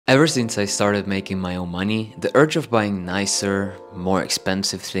Ever since I started making my own money, the urge of buying nicer, more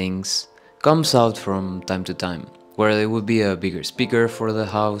expensive things comes out from time to time, where there would be a bigger speaker for the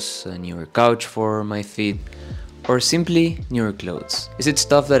house, a newer couch for my feet, or simply newer clothes. Is it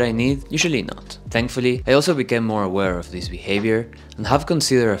stuff that I need? Usually not. Thankfully, I also became more aware of this behavior and have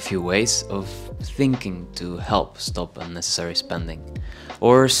considered a few ways of thinking to help stop unnecessary spending,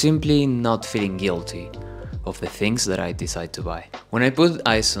 or simply not feeling guilty of the things that I decide to buy. When I put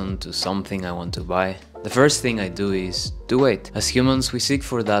eyes onto something I want to buy, the first thing I do is to wait. As humans, we seek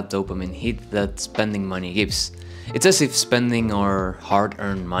for that dopamine hit that spending money gives. It's as if spending our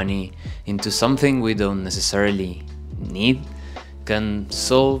hard-earned money into something we don't necessarily need can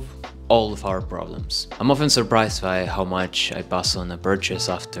solve all of our problems. I'm often surprised by how much I pass on a purchase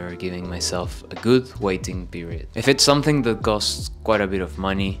after giving myself a good waiting period. If it's something that costs quite a bit of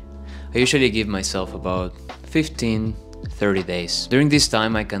money, I usually give myself about 15-30 days. During this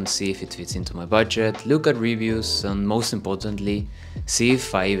time I can see if it fits into my budget, look at reviews, and most importantly, see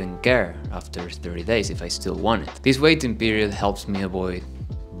if I even care after 30 days, if I still want it. This waiting period helps me avoid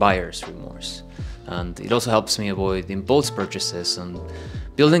buyer's remorse, and it also helps me avoid impulse purchases and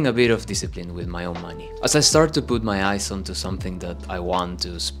building a bit of discipline with my own money. As I start to put my eyes onto something that I want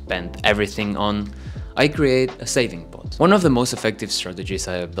to spend everything on, I create a saving pot. One of the most effective strategies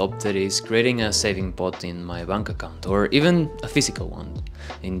I adopted is creating a saving pot in my bank account, or even a physical one,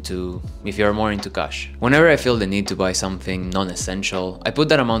 if you're more into cash. Whenever I feel the need to buy something non-essential, I put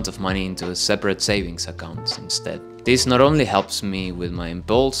that amount of money into a separate savings account instead. This not only helps me with my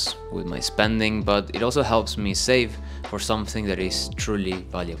impulse, with my spending, but it also helps me save for something that is truly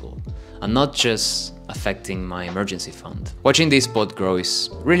valuable, and not just affecting my emergency fund. Watching this pot grow is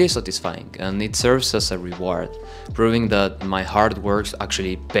really satisfying, and it serves as a reward, proving that my hard work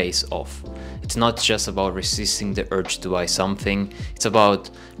actually pays off. It's not just about resisting the urge to buy something, it's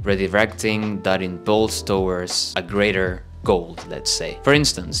about redirecting that impulse towards a greater goal, let's say. For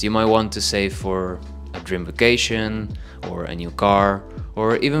instance, you might want to save for a dream vacation, or a new car,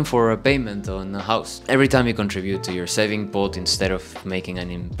 or even for a payment on a house. Every time you contribute to your saving pot instead of making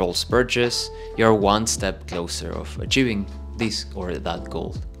an impulse purchase, you're one step closer of achieving this or that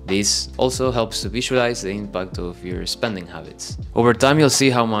goal. This also helps to visualize the impact of your spending habits. Over time, you'll see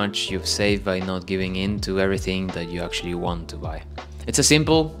how much you've saved by not giving in to everything that you actually want to buy. It's a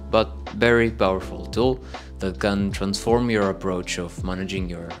simple but very powerful tool that can transform your approach of managing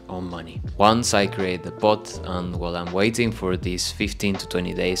your own money. Once I create the pot, and while I'm waiting for these 15 to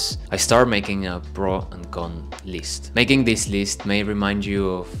 20 days, I start making a pro and con list. Making this list may remind you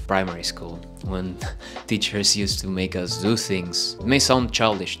of primary school, when teachers used to make us do things. It may sound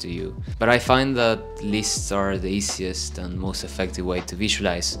childish to you, but I find that lists are the easiest and most effective way to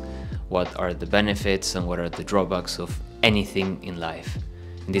visualize what are the benefits and what are the drawbacks of anything in life.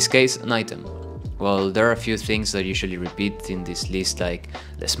 In this case, an item. Well, there are a few things that usually repeat in this list, like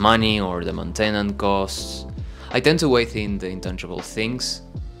less money or the maintenance costs. I tend to weigh in the intangible things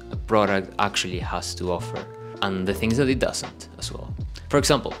a product actually has to offer, and the things that it doesn't as well. For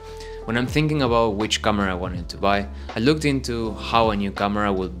example, when I'm thinking about which camera I wanted to buy, I looked into how a new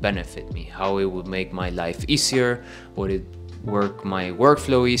camera would benefit me, how it would make my life easier, would it work my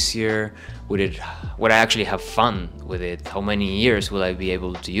workflow easier, would I actually have fun with it, how many years will I be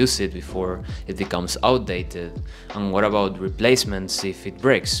able to use it before it becomes outdated, and what about replacements if it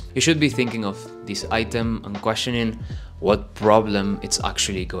breaks. You should be thinking of this item and questioning what problem it's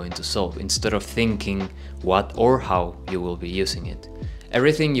actually going to solve, instead of thinking what or how you will be using it.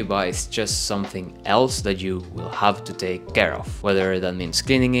 Everything you buy is just something else that you will have to take care of, whether that means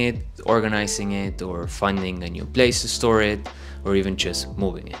cleaning it, organizing it, or finding a new place to store it, or even just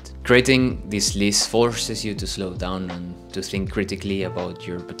moving it. Creating this list forces you to slow down and to think critically about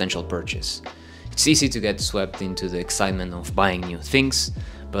your potential purchase. It's easy to get swept into the excitement of buying new things,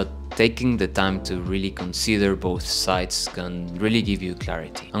 but taking the time to really consider both sides can really give you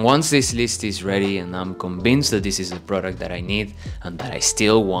clarity. And once this list is ready and I'm convinced that this is the product that I need and that I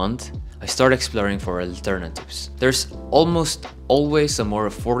still want, I start exploring for alternatives. There's almost always a more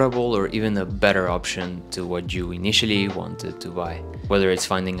affordable or even a better option to what you initially wanted to buy. Whether it's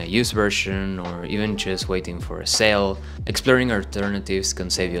finding a used version or even just waiting for a sale, exploring alternatives can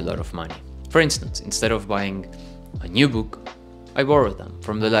save you a lot of money. For instance, instead of buying a new book, I borrow them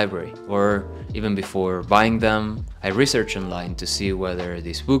from the library, or even before buying them, I research online to see whether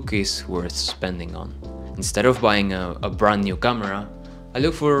this book is worth spending on. Instead of buying a brand new camera, I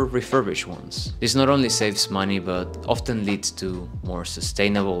look for refurbished ones. This not only saves money, but often leads to more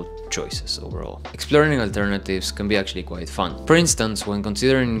sustainable choices overall. Exploring alternatives can be actually quite fun. For instance, when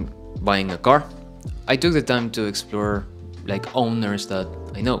considering buying a car, I took the time to explore owners that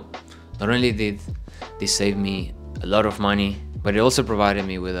I know. Not only did this save me a lot of money, but it also provided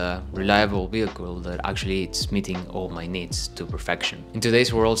me with a reliable vehicle that actually is meeting all my needs to perfection. In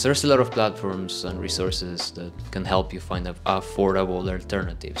today's world, there's a lot of platforms and resources that can help you find affordable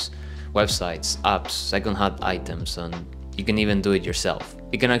alternatives. Websites, apps, second-hand items, and you can even do it yourself.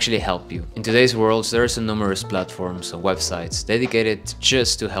 It can actually help you. In today's world, there's numerous platforms and websites dedicated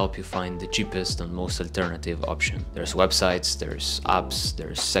just to help you find the cheapest and most alternative option. There's websites, there's apps,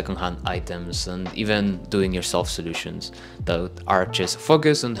 there's second-hand items, and even doing-yourself solutions that are just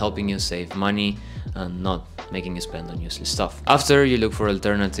focused on helping you save money and not making you spend on useless stuff. After you look for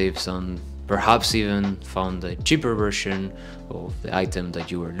alternatives and perhaps even found a cheaper version of the item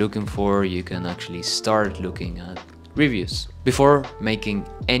that you were looking for, you can actually start looking at reviews. Before making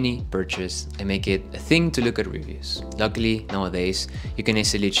any purchase, I make it a thing to look at reviews. Luckily, nowadays, you can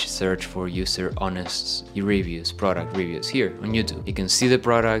easily search for user-honest reviews, product reviews here on YouTube. You can see the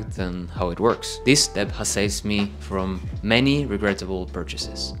product and how it works. This step has saved me from many regrettable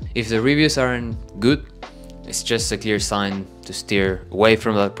purchases. If the reviews aren't good, it's just a clear sign to steer away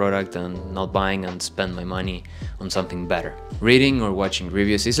from that product and not buying and spend my money on something better. Reading or watching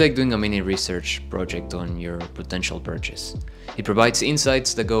reviews is like doing a mini research project on your potential purchase. It provides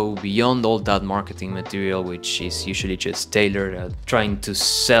insights that go beyond all that marketing material, which is usually just tailored at trying to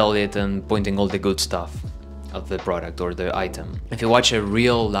sell it and pointing all the good stuff of the product or the item. If you watch a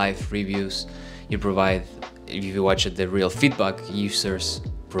real life reviews, if you watch the real feedback users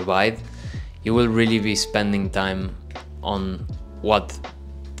provide, you will really be spending time on what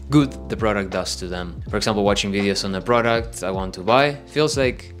good the product does to them. For example, watching videos on a product I want to buy feels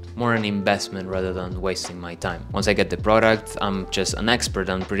like more an investment rather than wasting my time. Once I get the product, I'm just an expert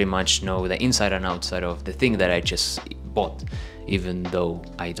and pretty much know the inside and outside of the thing that I just bought, even though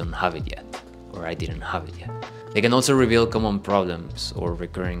I don't have it yet, or I didn't have it yet. They can also reveal common problems or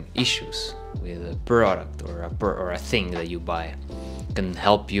recurring issues with a product or a thing that you buy. It can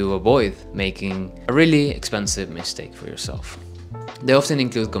help you avoid making a really expensive mistake for yourself. They often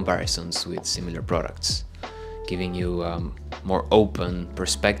include comparisons with similar products, giving you a more open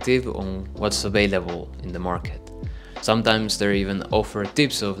perspective on what's available in the market. Sometimes they even offer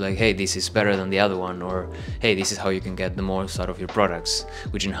tips of like, hey, this is better than the other one, or hey, this is how you can get the most out of your products,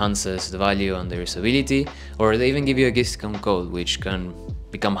 which enhances the value and the usability, or they even give you a discount code, which can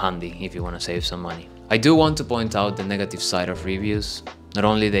become handy if you want to save some money. I do want to point out the negative side of reviews. Not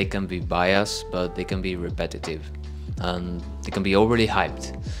only they can be biased, but they can be repetitive, and they can be overly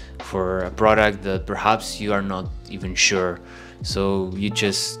hyped for a product that perhaps you are not even sure, so you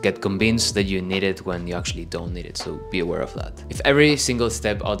just get convinced that you need it when you actually don't need it, so be aware of that. If every single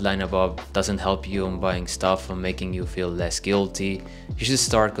step outlined above doesn't help you on buying stuff and making you feel less guilty, you should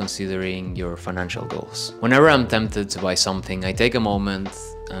start considering your financial goals. Whenever I'm tempted to buy something, I take a moment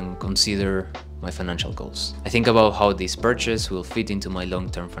and consider my financial goals. I think about how this purchase will fit into my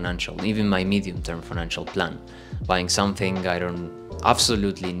long-term financial, even my medium-term financial plan. Buying something I don't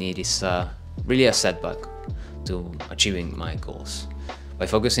absolutely need is really a setback to achieving my goals. By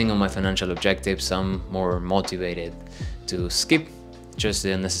focusing on my financial objectives, I'm more motivated to skip just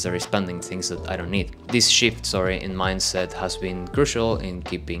the unnecessary spending, things that I don't need. This shift, in mindset has been crucial in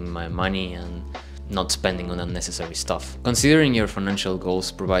keeping my money and not spending on unnecessary stuff. Considering your financial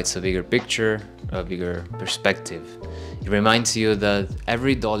goals provides a bigger picture, a bigger perspective. It reminds you that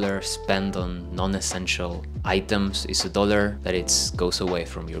every dollar spent on non-essential items is a dollar that goes away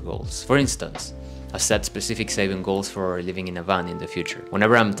from your goals. For instance, I've set specific saving goals for living in a van in the future.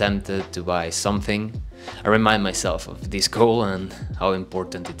 Whenever I'm tempted to buy something, I remind myself of this goal and how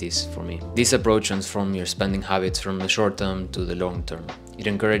important it is for me. This approach transforms your spending habits from the short term to the long term. It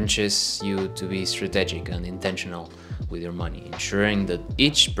encourages you to be strategic and intentional with your money, ensuring that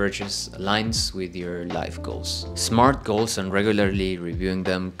each purchase aligns with your life goals. Smart goals and regularly reviewing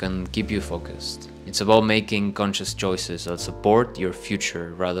them can keep you focused. It's about making conscious choices that support your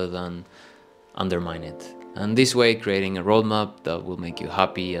future rather than undermine it, and this way creating a roadmap that will make you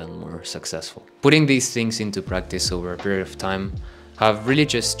happy and more successful. Putting these things into practice over a period of time have really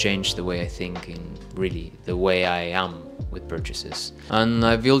just changed the way I think and really the way I am with purchases, and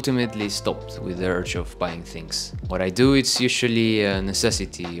I've ultimately stopped with the urge of buying things. What I do is usually a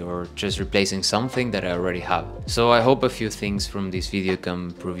necessity or just replacing something that I already have. So I hope a few things from this video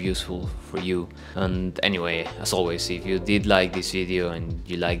can prove useful for you. And anyway, as always, if you did like this video and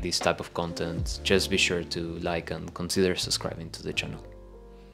you like this type of content, just be sure to like and consider subscribing to the channel.